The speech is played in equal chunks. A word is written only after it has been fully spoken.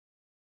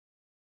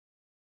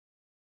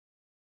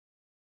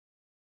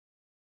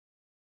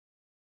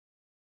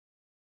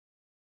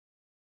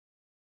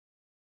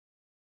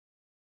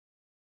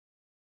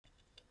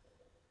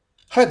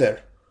Hi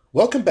there,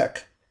 welcome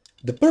back.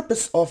 The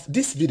purpose of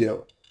this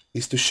video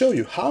is to show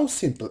you how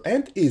simple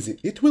and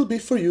easy it will be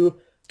for you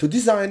to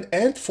design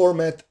and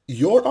format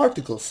your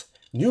articles,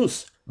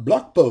 news,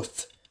 blog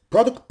posts,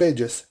 product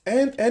pages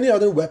and any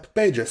other web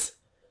pages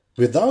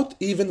without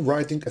even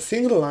writing a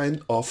single line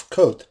of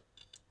code.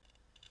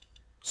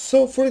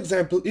 So for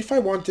example, if I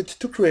wanted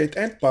to create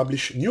and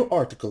publish a new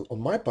article on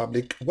my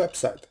public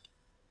website,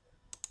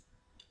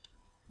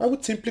 I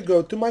would simply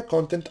go to my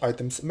Content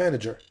Items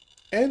Manager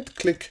and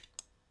click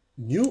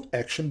New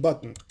Action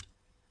button.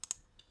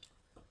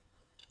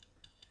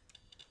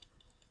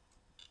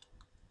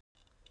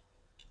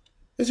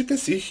 As you can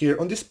see here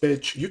on this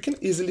page, you can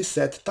easily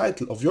set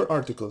title of your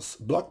articles,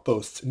 blog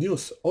posts,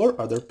 news or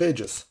other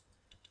pages.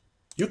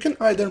 You can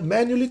either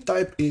manually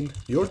type in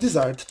your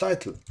desired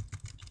title,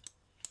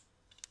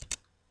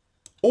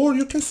 or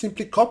you can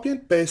simply copy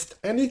and paste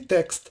any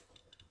text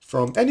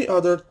from any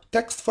other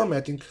text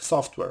formatting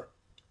software.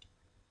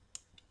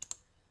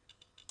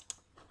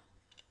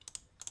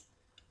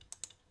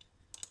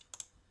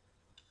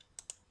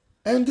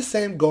 And the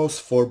same goes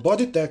for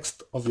body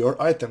text of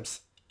your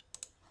items.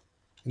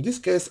 In this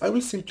case, I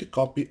will simply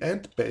copy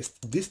and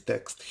paste this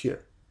text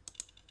here.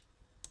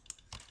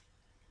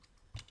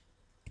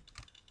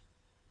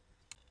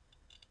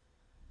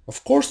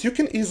 Of course, you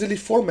can easily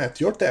format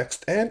your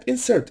text and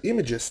insert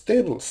images,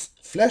 tables,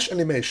 flash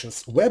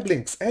animations, web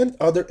links and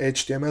other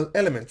HTML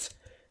elements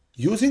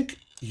using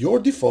your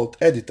default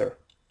editor.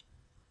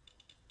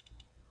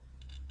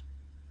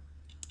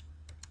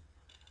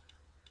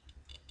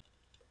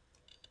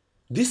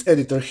 This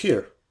editor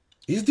here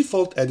is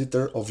default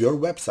editor of your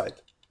website,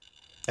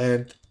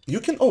 and you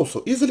can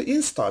also easily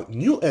install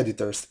new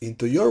editors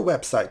into your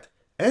website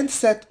and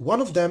set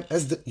one of them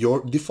as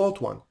your default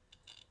one.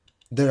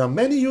 There are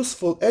many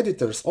useful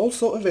editors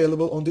also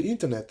available on the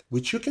internet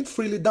which you can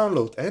freely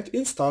download and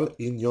install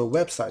in your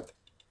website.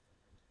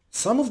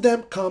 Some of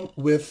them come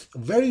with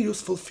very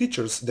useful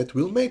features that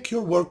will make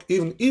your work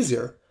even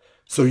easier,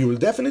 so you will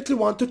definitely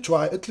want to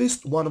try at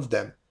least one of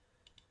them.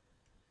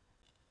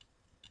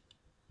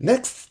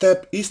 Next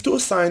step is to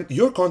assign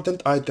your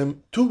content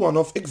item to one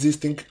of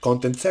existing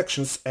content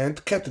sections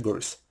and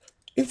categories.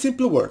 In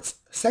simple words,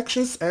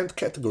 sections and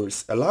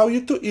categories allow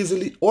you to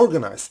easily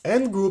organize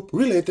and group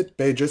related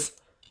pages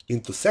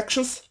into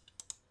sections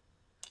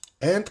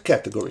and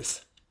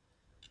categories.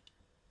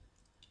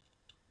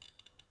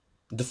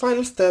 The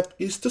final step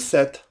is to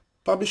set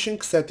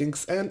publishing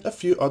settings and a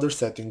few other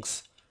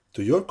settings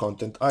to your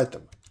content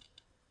item.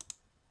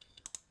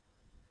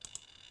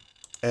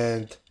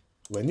 And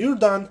when you're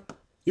done,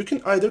 you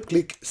can either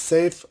click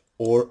Save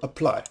or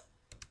Apply.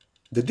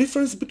 The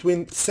difference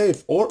between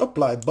Save or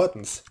Apply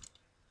buttons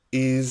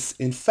is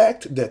in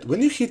fact that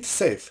when you hit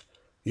Save,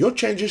 your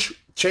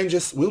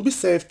changes will be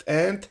saved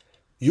and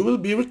you will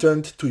be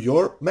returned to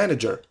your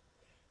manager.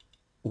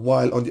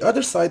 While on the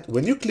other side,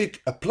 when you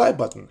click Apply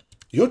button,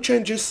 your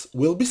changes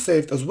will be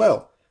saved as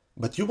well,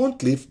 but you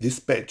won't leave this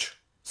page,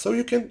 so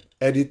you can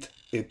edit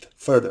it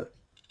further.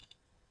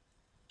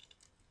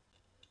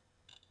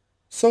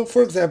 So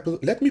for example,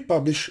 let me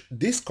publish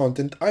this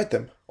content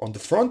item on the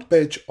front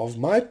page of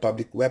my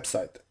public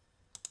website.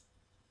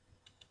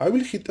 I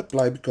will hit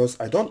Apply because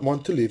I don't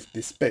want to leave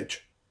this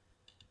page.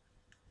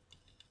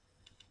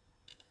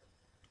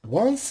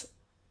 Once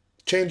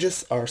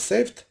changes are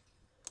saved,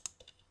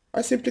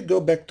 I simply go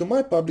back to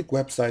my public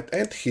website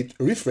and hit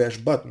Refresh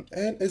button,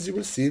 and as you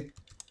will see,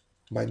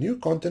 my new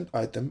content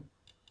item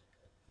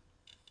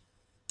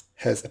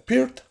has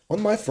appeared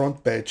on my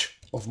front page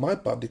of my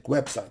public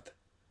website.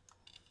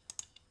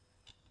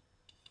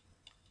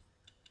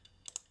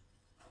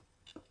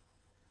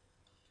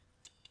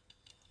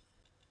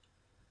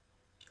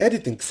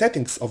 Editing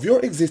settings of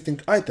your existing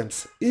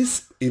items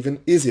is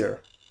even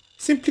easier.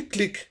 Simply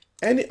click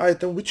any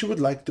item which you would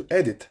like to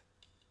edit,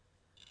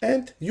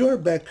 and you are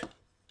back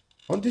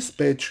on this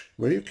page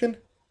where you can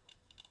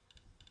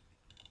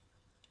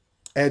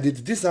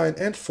edit, design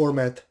and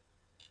format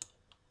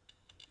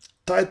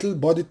title,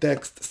 body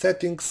text,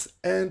 settings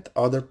and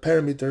other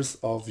parameters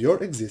of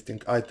your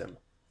existing item.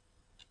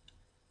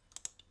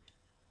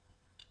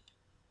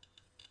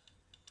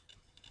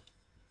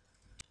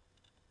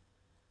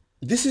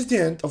 This is the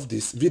end of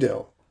this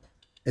video.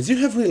 As you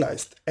have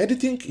realized,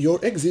 editing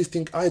your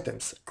existing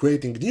items,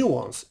 creating new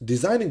ones,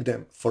 designing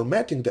them,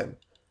 formatting them,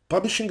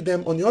 publishing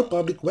them on your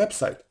public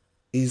website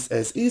is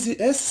as easy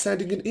as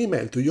sending an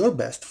email to your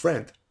best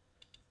friend.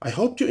 I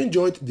hope you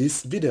enjoyed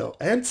this video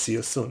and see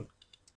you soon.